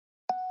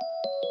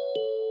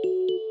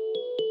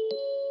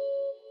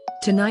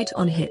Tonight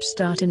on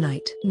Hipstar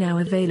Tonight. Now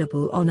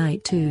available on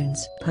iTunes.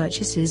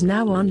 Purchases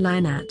now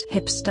online at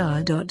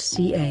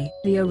hipstar.ca.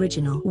 The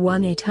original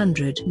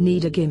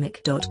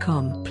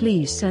 1-800-NEED-A-GIMMICK.com.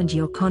 Please send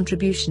your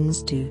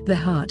contributions to the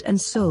Heart and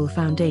Soul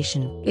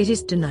Foundation. It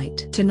is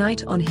tonight.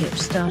 Tonight on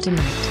Hipstar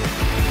Tonight.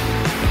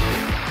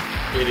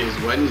 It is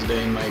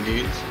Wednesday, my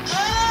dudes.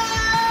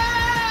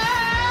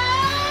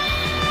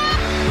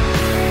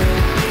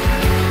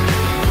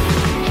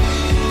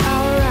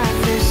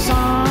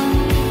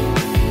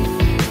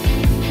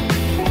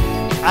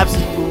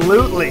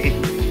 Absolutely.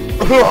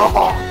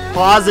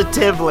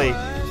 Positively.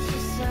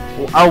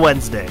 A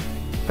Wednesday.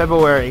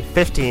 February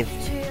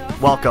 15th.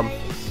 Welcome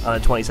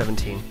on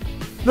 2017.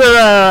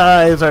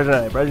 It's our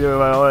tonight. Brought to you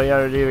by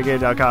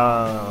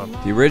 1-800-NEED-A-GIMMICK.com.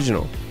 The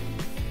original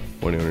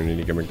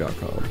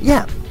 1-800-NEED-A-GIMMICK.com.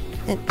 Yeah.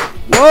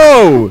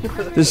 Whoa!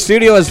 The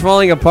studio is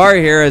falling apart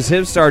here as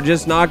Hipstar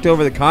just knocked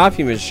over the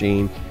coffee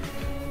machine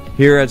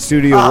here at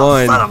Studio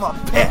One. Son of a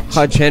bitch.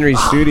 Hutch Henry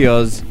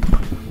Studios.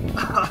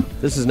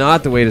 This is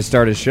not the way to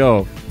start a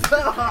show.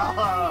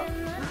 Call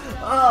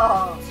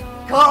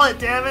it,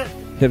 damn it.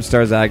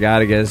 Hipstar Zach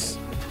Atticus.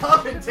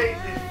 Commentate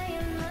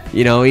it.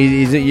 You know,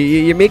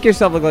 you make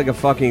yourself look like a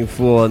fucking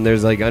fool, and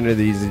there's like under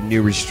these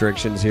new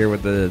restrictions here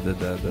with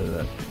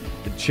the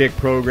chick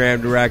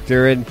program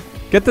director, and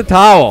get the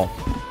towel.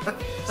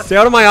 Stay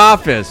out of my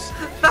office.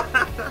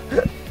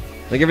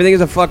 Like everything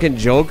is a fucking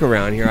joke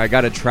around here. I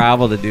got to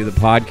travel to do the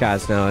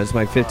podcast now. It's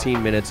my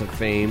 15 minutes of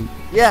fame.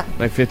 Yeah.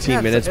 My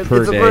 15 minutes it's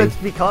per what day. it's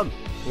become,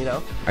 you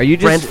know. Are you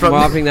just Brent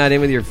mopping that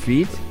in with your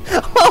feet?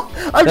 I'm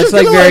That's just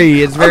like gonna,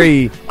 very. It's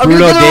very I'm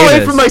Bruno gonna get away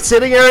Davis. from my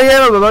sitting area.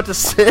 I'm about to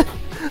sit.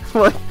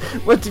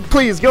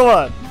 Please go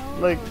on.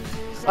 Like,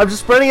 I'm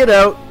just spreading it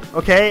out,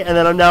 okay? And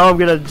then I'm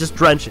gonna just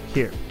drench it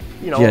here.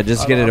 You know. Yeah,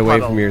 just get it away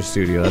puddle. from your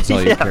studio. That's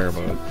all you Yeah. care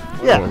about.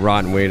 Yeah. What a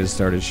rotten way to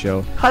start a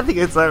show. I think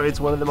it's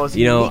one of the most.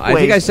 You know, unique I think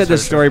ways I to said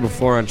this start story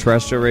before on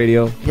terrestrial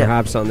radio, Yeah.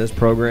 perhaps on this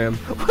program. a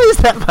show. What is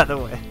that, by the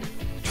way?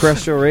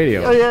 Terrestrial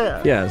radio. Oh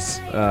yeah. Yes,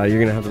 you're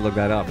gonna have to look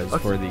that up. It's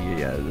for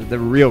the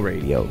real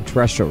radio,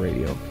 terrestrial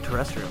radio.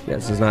 Terrestrial.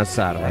 Yes, it's not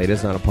satellite.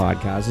 It's not a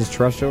podcast. It's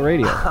terrestrial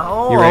radio.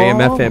 Oh. Your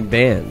AM/FM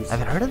bands. I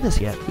haven't heard of this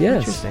yet.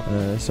 Yes.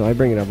 Interesting. So I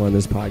bring it up on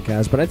this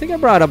podcast, but I think I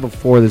brought up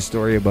before the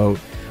story about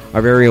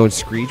our very own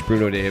Screech,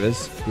 Bruno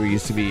Davis, who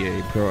used to be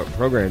a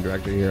program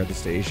director here at the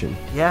station.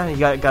 Yeah, you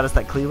got us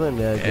that Cleveland.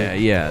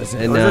 Gig. Yes,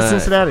 and Or was it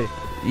Cincinnati?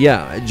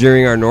 yeah,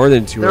 during our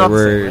northern tour, They're all the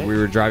where same, right? we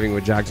were driving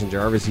with Jackson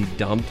Jarvis, he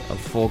dumped a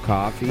full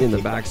coffee in the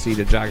back seat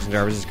of Jackson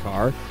Jarvis's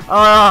car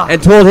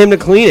and told him to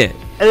clean it.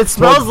 And it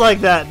smells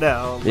like that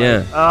now. Like,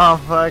 Yeah. oh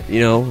fuck. You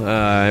know,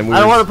 and we I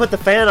don't were want to put the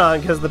fan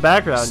on because the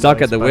background. stuck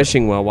noise, at the but-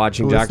 wishing well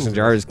watching Who Jackson listens to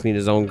Jarvis clean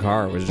his own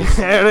car. It was just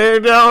And they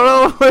don't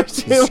know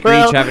what you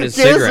Screech having his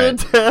cigarette.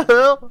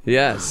 tell.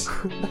 yes.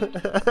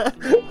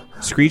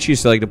 Screech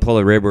used to like to pull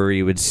a rib where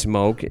he would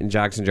smoke in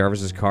Jackson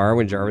Jarvis's car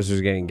when Jarvis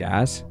was getting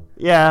gas.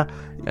 Yeah.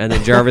 And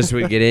then Jarvis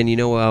would get in. You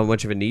know how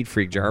much of a neat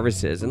freak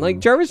Jarvis is. And like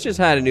Jarvis just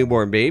had a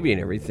newborn baby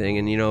and everything.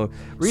 And you know,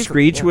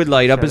 Screech would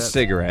light up his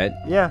cigarette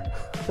Yeah.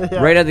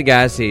 Yeah. right at the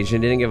gas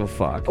station. Didn't give a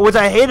fuck. What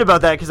I hate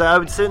about that, because I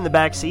would sit in the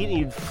back seat and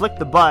you'd flick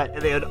the butt,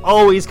 and they would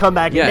always come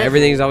back. Yeah, and hit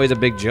everything's always a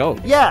big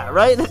joke. me. Yeah,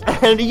 right.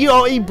 And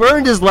he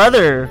burned his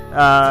leather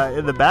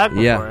in the back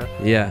before.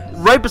 Yeah.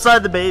 Right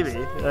beside the baby.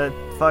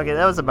 Fuck it,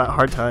 that was about a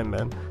hard time,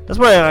 man. That's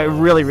when I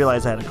really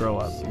realized I had to grow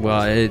up.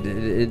 Well,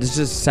 it's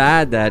just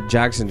sad that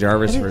Jackson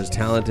Jarvis, for as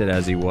talented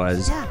as he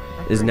was,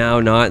 is now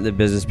not in the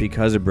business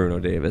because of Bruno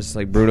Davis.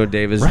 Like, Bruno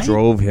Davis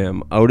drove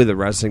him out of the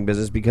wrestling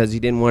business because he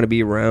didn't want to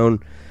be around.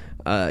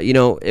 You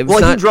know, it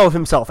was Well, he drove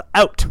himself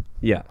out.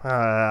 Yeah.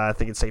 I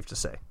think it's safe to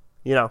say.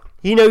 You know,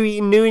 he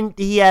knew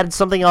he had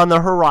something on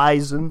the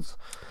horizons.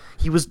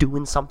 He was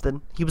doing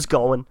something. He was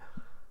going.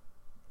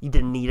 He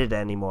didn't need it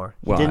anymore.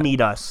 He Well, didn't need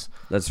us.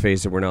 Let's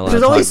face it, we're not allowed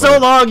There's to only talk so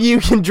about long you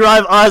can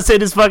drive us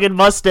in his fucking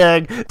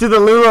Mustang to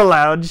the Lula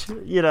Lounge,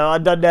 you know,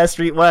 on Dundas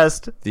Street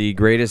West. the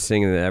greatest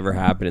thing that ever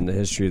happened in the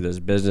history of this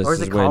business Or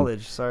is is it when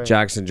college? Sorry.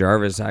 Jackson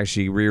Jarvis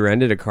actually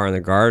rear-ended a car in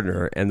the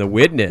Gardner, and the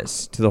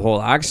witness to the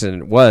whole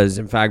accident was,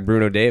 in fact,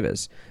 Bruno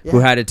Davis, who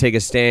had to take a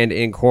stand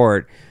in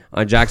court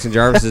on Jackson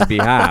Jarvis's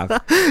behalf,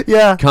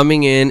 Yeah.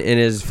 coming in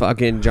his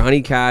fucking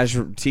Johnny Cash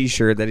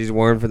t-shirt that he's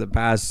worn for the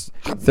past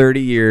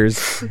 30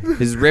 years,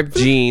 his ripped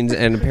jeans,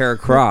 and a pair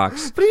of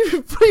Crocs, But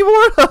he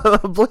wore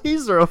a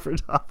blazer over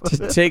top of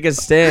to it. take a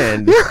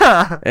stand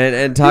Yeah.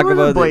 and talk wore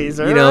the about,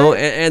 blazer, you know, right?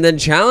 and then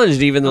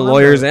challenged even the love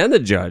lawyers that. and the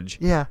judge.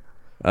 Yeah.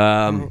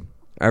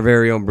 Our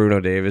very own Bruno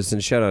Davis,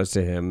 and shout outs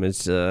to him.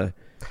 It's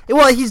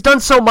Well, he's done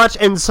so much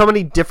and so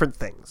many different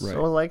things. Right.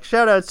 So, like,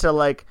 shout outs to,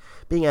 like,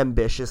 being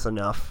ambitious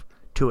enough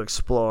to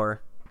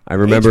explore. I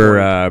remember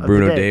Age point of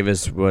Bruno the day.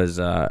 Davis was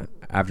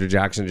after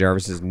Jackson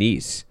Jarvis's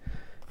niece,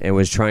 and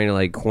was trying to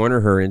like corner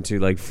her into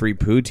like free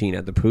poutine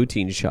at the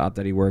poutine shop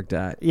that he worked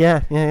at.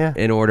 Yeah.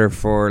 In order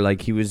for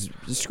like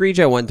Screech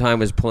at one time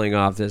was pulling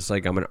off this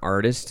like I'm an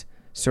artist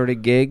sort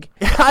of gig,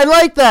 I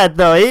like that,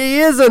 though. He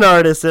is an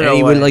artist in and a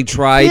he way. would like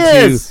try He to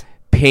is.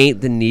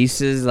 paint the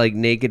niece's like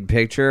naked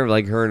picture of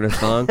like her in a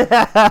thong,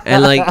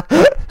 and like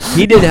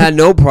he had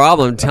no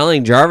problem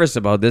telling Jarvis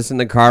about this in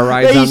the car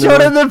ride. He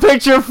showed him the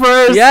picture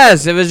first.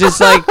 Yes, it was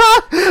just like,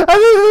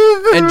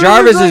 and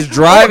Jarvis is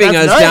driving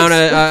us down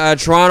a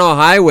Toronto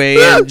highway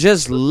and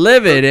just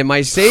livid, and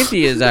my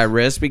safety is at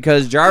risk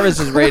because Jarvis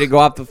is ready to go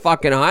off the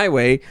fucking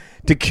highway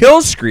to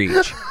kill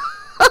Screech.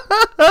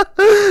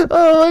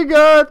 Oh my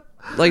god!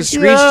 Like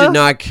Screech did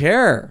not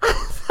care.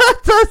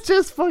 That's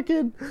just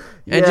fucking.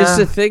 And just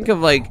to think of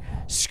like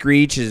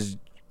Screech is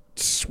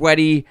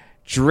sweaty,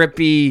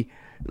 drippy,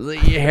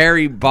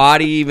 hairy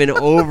body, even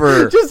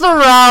over just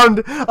around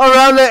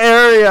the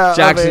area.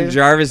 Jackson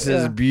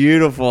Jarvis's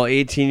beautiful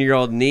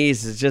 18-year-old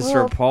niece is just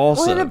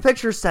repulsive. What did a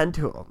picture sent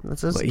to him?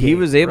 But he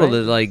was able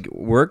to like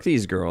work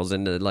these girls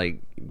into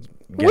like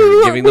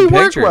giving them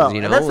pictures. Well.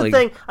 You know, and that's the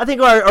thing. I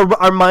think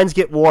our minds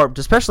get warped,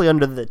 especially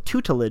under the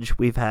tutelage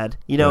we've had.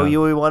 You know,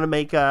 we want to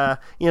make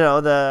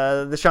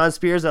the Sean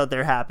Spears out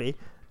there happy.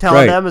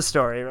 Telling them a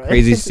story, right?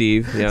 Crazy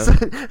Steve, yeah. So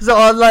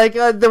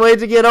the way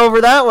to get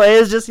over that way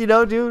is just,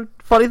 do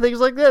funny things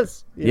like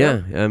this. You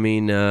know? I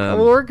mean... I'm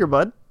a worker,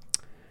 bud.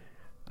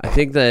 I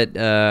think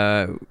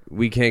that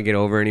we can't get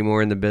over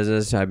anymore in the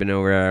business. I've been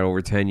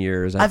over 10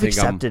 years. I've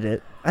accepted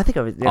it. I think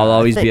I'll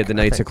always be at the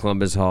Knights of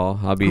Columbus Hall.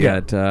 I'll be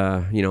at,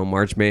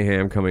 March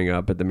Mayhem coming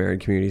up at the Marion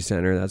Community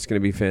Center. That's going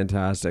to be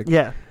fantastic.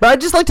 Yeah. But I'd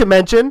just like to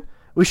mention,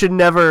 we should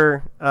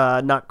never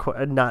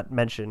not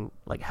mention,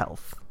 like,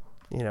 health,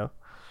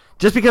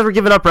 Just because we're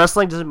giving up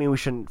wrestling doesn't mean we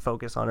shouldn't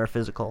focus on our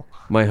physical.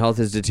 My health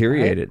has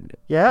deteriorated. Right?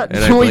 Yeah. And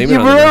I blame it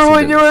on remember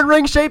when you were in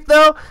ring shape,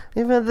 though?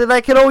 Even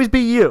that can always be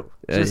you.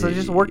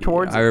 Just work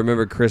towards it. I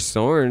remember Chris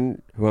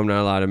Thorne, who I'm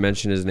not allowed to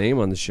mention his name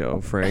on the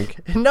show, Frank.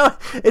 No,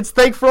 it's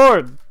Thank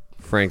Ford.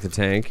 Frank the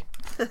Tank.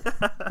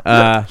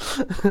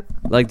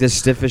 Like the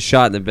stiffest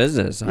shot in the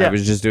business. I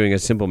was just doing a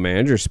simple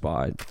manager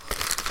spot.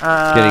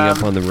 Getting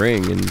up on the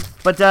ring.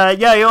 But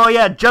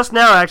just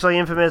now, actually,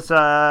 infamous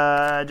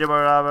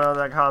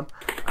JimMorado.com.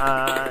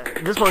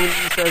 This one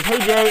says, "Hey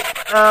Jay,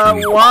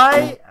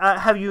 why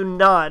have you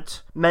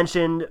not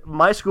mentioned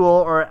my school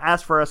or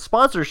asked for a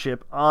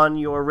sponsorship on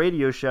your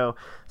radio show?"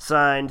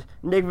 Signed,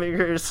 Nick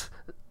Vickers,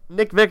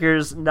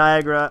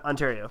 Niagara,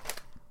 Ontario.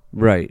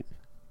 Right.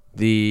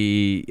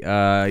 The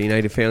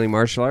United Family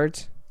Martial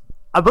Arts?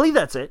 I believe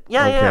that's it.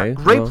 Yeah.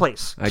 Great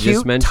place. I Cute,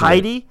 just mentioned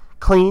tidy,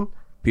 clean.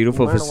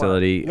 Beautiful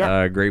facility.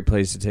 Great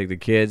place to take the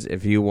kids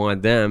if you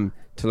want them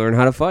to learn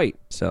how to fight.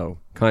 So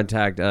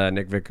contact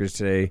Nick Vickers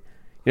today.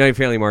 United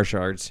Family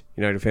Martial Arts.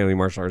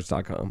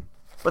 UnitedFamilyMartialArts.com.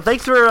 But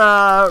thanks for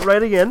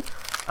writing in.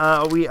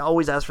 We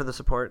always ask for the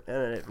support,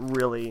 and it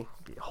really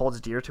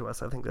holds dear to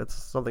us. I think that's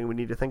something we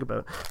need to think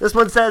about. This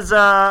one says,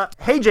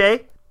 "Hey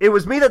Jay, it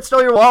was me that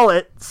stole your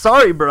wallet.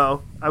 Sorry,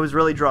 bro. I was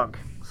really drunk."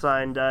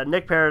 Signed,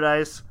 Nick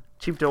Paradise,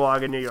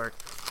 Cheektowaga, New York.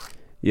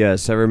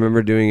 Yes, I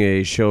remember doing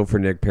a show for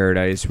Nick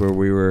Paradise where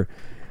we were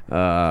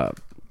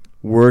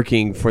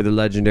working for the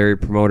legendary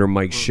promoter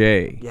Mike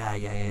Shea.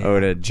 Yeah.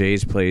 Out at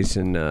Jay's place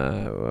in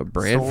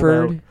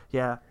Brantford.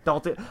 Yeah,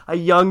 a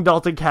young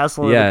Dalton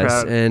Castle in the crowd.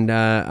 Yes, and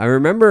I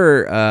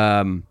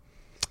remember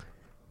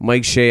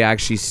Mike Shea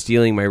actually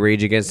stealing my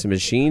Rage Against the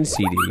Machine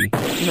CD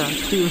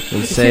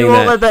and saying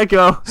won't let that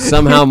go.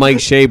 Somehow Mike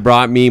Shea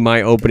brought me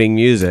my opening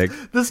music.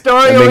 The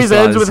story always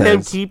ends with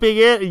him keeping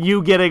it, and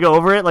you getting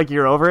over it, like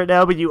you're over it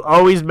now, but you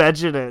always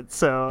mention it.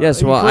 So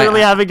yes, well,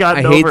 clearly haven't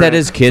gotten over it. I hate that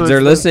his kids are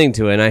listening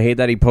to it, and I hate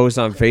that he posts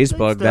on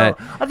Facebook that...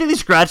 I think he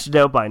scratched it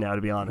out by now,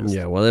 to be honest.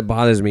 Yeah, well, it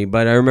bothers me,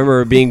 but I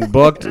remember being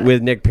booked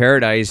with Nick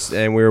Paradise,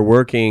 and we were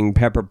working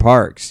Pepper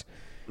Parks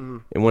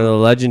in one of the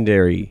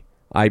legendary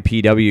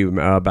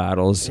IPW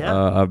battles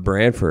of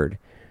Brantford.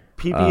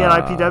 PP and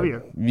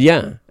IPW.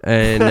 Yeah.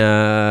 And,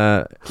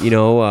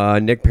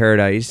 Nick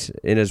Paradise,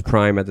 in his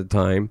prime at the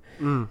time,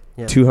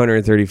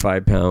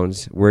 235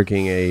 pounds,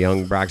 working a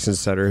young Braxton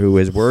Sutter who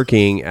was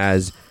working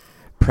as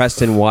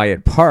Preston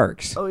Wyatt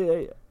Parks. Oh,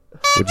 yeah.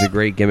 Which is a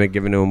great gimmick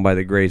given to him by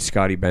the great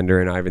Scotty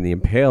Bender and Ivan the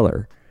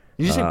Impaler.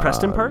 Did you say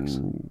Preston Parks?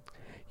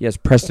 Yes,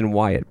 Preston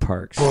Wyatt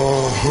Parks.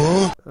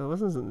 That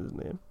wasn't his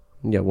name.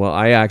 Yeah, well,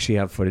 I actually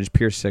have footage,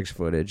 Pier 6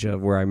 footage,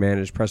 of where I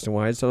managed Preston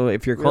Wyatt. So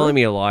if you're calling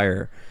me a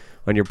liar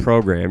on your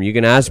program, you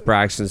can ask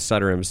Braxton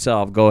Sutter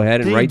himself. Go ahead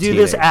and write to Did you do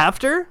this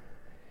after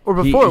or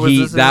before?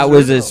 That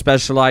was a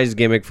specialized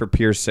gimmick for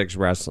Pier 6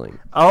 Wrestling.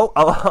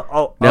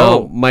 Oh.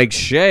 Now, Mike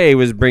Shea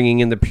was bringing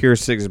in the Pier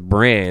 6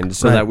 brand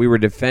so that we were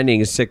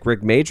defending, Sick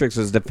Rick Matrix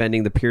was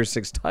defending the Pier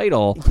 6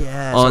 title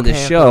on the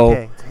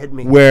show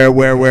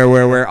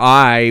where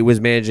I was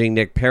managing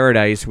Nick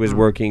Paradise, who was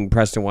working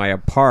Preston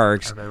Wyatt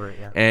Parks,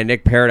 and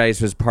Nick Paradise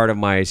was part of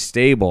my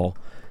stable.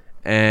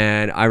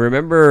 And I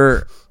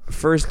remember...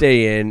 First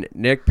day in,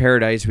 Nick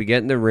Paradise, we get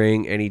in the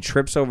ring, and he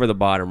trips over the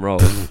bottom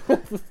rope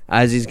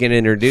as he's getting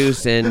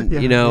introduced. And,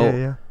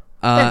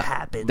 that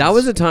happens. That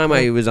was the time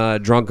I was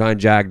drunk on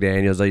Jack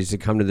Daniels. I used to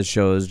come to the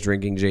shows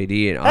drinking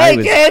JD, and I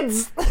was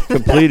kids!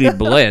 completely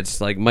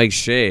blitzed, like Mike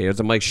Shea. It was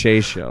a Mike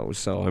Shea show,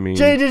 so, I mean...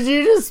 Jay, did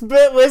you just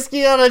spit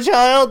whiskey on a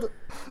child?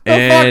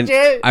 And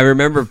I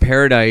remember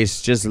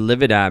Paradise just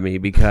livid at me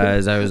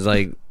because I was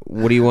like,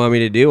 what do you want me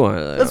to do?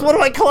 That's one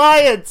of my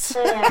clients.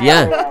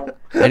 Yeah.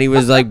 And he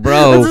was like,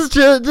 bro, This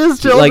is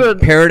children. like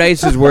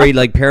Paradise is worried.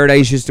 Like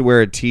Paradise used to wear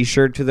a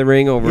T-shirt to the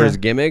ring over his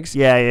gimmicks.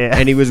 Yeah.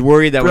 And he was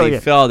worried that when he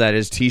Brilliant. fell, that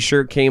his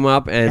T-shirt came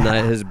up and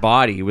his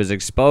body was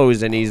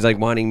exposed, and he's like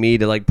wanting me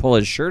to like pull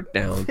his shirt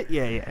down.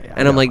 Yeah.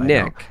 And I'm like,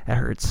 Nick, it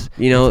hurts.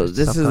 you know, It's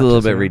this is a self-conscious,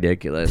 little bit yeah.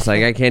 ridiculous.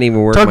 Like I can't even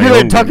work Tuck my it own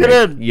in, tuck it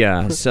gimmick. in.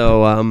 Yeah.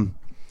 So,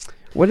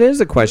 what is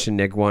the question,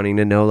 Nick, wanting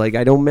to know? Like,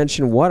 I don't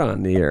mention what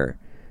on the air.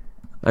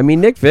 I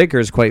mean, Nick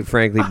Vickers, quite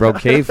frankly, broke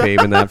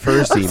kayfabe in that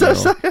first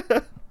email.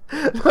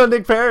 No,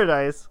 Nick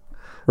Paradise.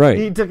 Right.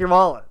 He took your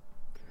wallet.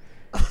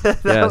 that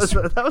Yes.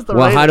 was the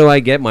Well, right. how do I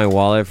get my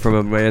wallet from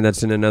a man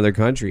that's in another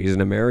country? He's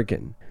an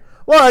American.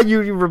 Well,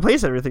 you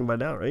replaced everything by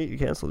now, right? You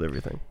canceled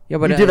everything. Yeah,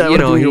 but you did that you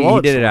with know, your he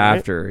wallet did it store, right?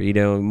 after. You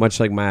know, much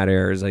like Matt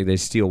Ayers, like they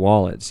steal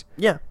wallets.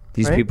 Yeah.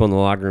 These right? people in the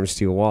locker room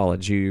steal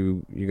wallets.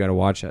 You got to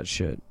watch that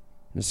shit.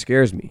 It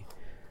scares me.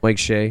 Mike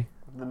Shea.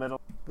 The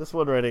middle. This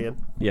one right again.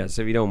 Yes,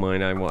 if you don't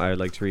mind, I'd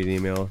like to read the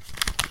email.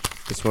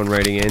 This one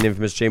writing in,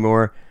 Infamous J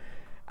Moore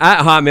at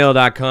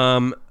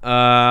hotmail.com.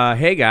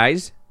 Hey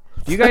guys,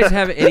 do you guys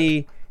have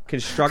any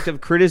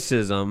constructive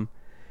criticism?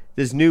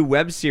 This new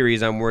web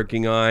series I'm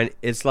working on,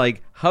 it's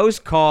like House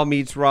Call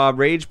meets Rob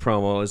Rage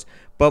promos,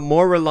 but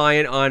more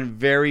reliant on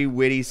very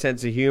witty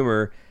sense of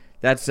humor.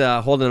 That's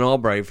Holden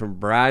Albright from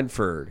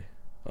Bradford,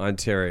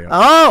 Ontario.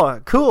 Oh,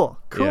 cool.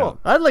 Yeah.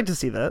 I'd like to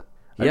see that.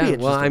 That'd be Yeah,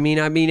 well, interesting.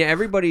 I mean,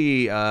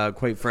 everybody,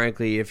 quite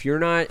frankly, if you're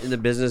not in the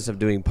business of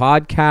doing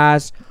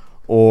podcasts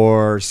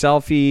or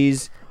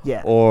selfies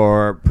Yeah.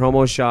 or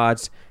promo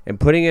shots and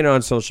putting it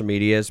on social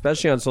media,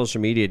 especially on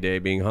social media day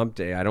being hump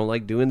day, I don't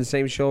like doing the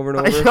same show over and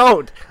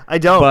over. I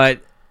don't.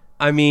 But,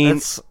 I mean,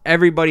 That's-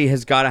 everybody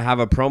has got to have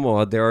a promo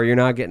out there or you're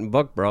not getting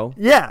booked, bro.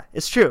 Yeah,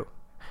 it's true.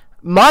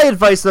 My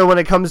advice, though, when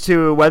it comes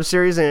to web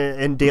series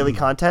and daily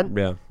content,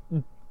 Yeah.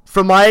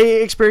 from my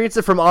experience,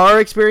 from our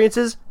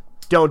experiences,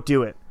 don't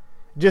do it.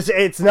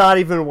 It's not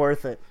even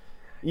worth it.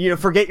 You know,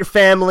 forget your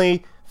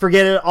family,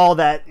 forget it, all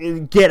that.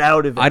 Get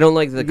out of it. I don't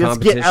like the Let's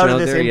competition get out of out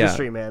this there, yeah.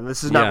 industry, man.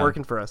 This is not Yeah.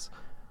 working for us.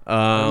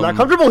 I'm not Um,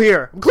 comfortable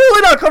here. I'm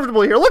clearly not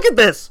comfortable here. Look at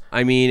this.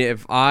 I mean,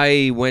 if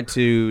I went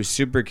to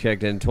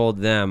Superkicked and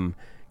told them,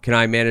 can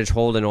I manage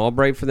Holden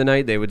Albright for the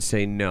night? They would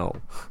say no.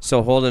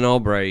 So Holden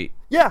Albright,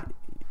 Yeah.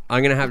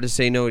 I'm going to have to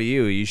say no to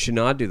you. You should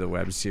not do the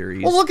web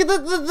series. Well, look at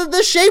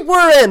the shape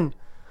we're in.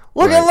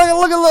 Look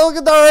Right.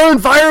 at our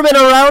environment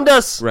around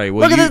us. Right,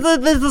 well, look at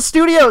the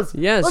studios.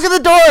 Yes. Look at the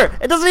door.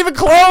 It doesn't even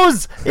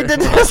close. It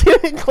doesn't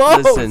even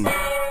close. Listen,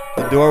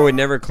 the door would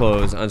never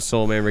close on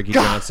Soulman Ricky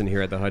Johnson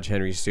here at the Hutch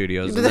Henry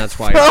Studios, and that's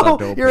why it's left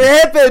open. You're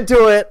hip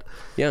into it.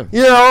 Yeah.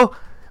 You know,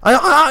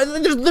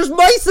 there's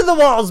mice in the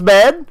walls,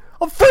 man.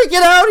 I'm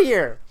freaking out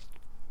here.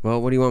 Well,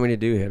 what do you want me to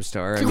do,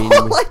 Hipstar? I mean,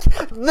 Like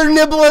they're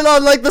nibbling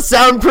on like the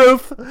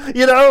soundproof.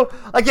 You know,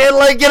 I can't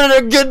like get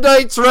a good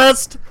night's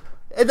rest.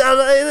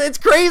 It's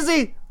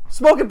crazy.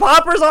 Smoking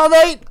poppers all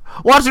night,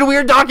 watching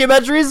weird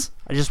documentaries.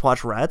 I just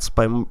watched Rats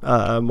by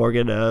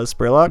Morgan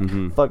Spurlock.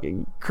 Mm-hmm.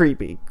 Fucking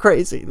creepy,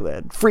 crazy,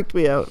 man. Freaked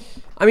me out.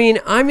 I mean,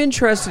 I'm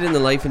interested in the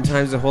life and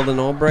times of Holden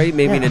Albright,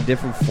 maybe in a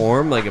different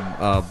form, like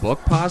a book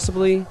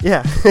possibly.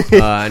 Yeah.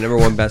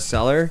 #1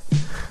 bestseller.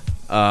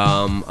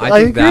 I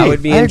think that agree.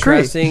 would be I agree.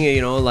 interesting.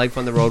 You know, Life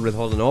on the Road with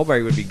Holden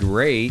Albright would be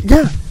great.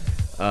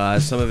 Yeah.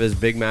 Some of his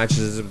big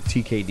matches with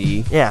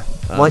TKD. Yeah.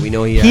 We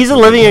know he's a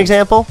living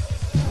example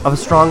of a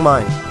strong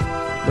mind,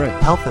 Right.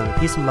 health and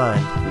peace of mind,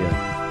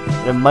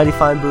 Yeah. and a mighty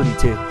fine booty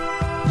too.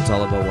 It's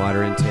all about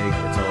water intake.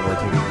 It's all about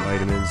taking your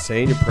vitamins,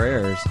 saying your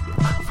prayers.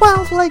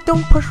 Well, like,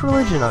 don't push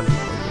religion on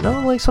people. You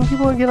know, like some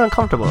people get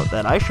uncomfortable with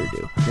that. I sure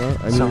do. Well,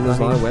 I mean, So, there's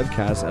I a lot of mean-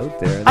 webcasts out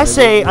there. I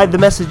say the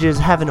message is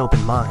have an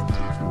open mind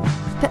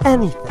to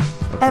anything,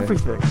 Okay.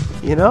 everything.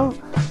 You know,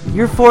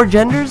 your 4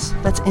 genders.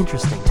 That's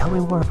interesting. Tell me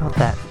more about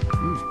that.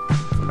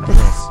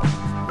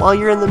 While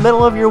you're in the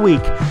middle of your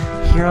week,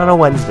 here on a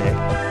Wednesday.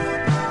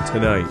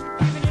 Tonight.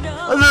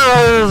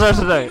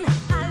 Tonight.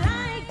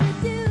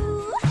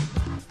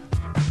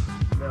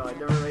 No, I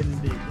never made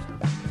his name.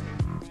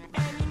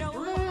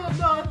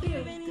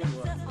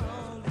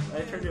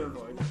 I tried to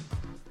avoid it.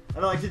 I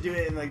don't like to do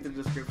it in like the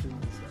descriptions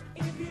and stuff.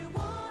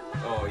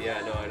 Oh, yeah,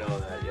 no, I know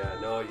that. Yeah,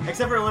 no. You...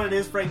 Except for when it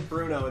is Frank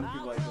Bruno and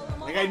people like that.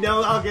 Like, I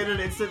know I'll get an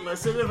instant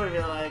listen if I be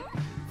like,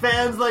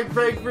 fans like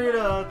Frank Bruno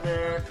out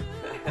there.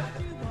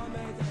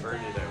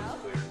 Burning it was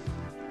clear.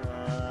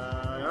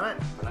 Alright.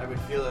 But I would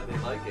feel that they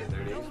like it.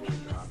 Their names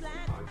would drop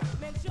on the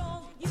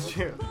podcast. It's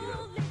true. You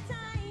know?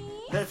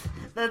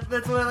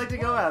 That's what I like to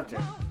go after.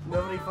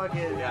 Nobody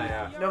fucking...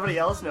 Yeah. Nobody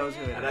else knows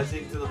who it And is. I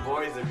think to the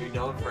boys, if you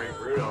know Frank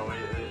Bruno,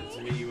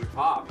 to me, you would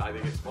pop. I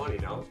think it's funny,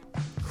 no?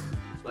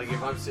 Like,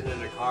 if I'm sitting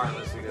in a car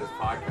listening to this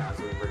podcast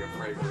and we bring a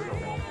Frank Bruno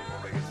wall, people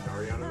make a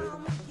story out of it.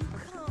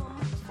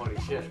 It's funny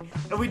shit.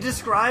 And we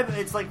describe,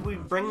 it's like we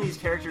bring these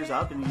characters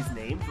up and these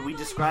names, but we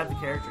describe the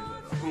characters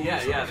with them. Yeah,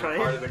 they're Right?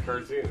 part of the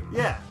cartoon.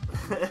 Yeah.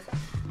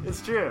 It's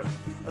true.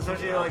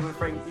 Especially like with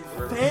Frank.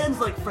 Fans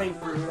like Frank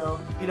Bruno.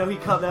 You know, he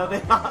come out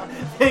and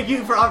thank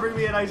you for offering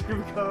me an ice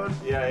cream cone.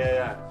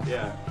 Yeah.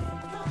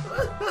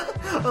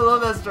 I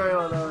love that story,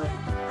 by the way.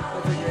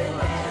 to figure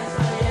English.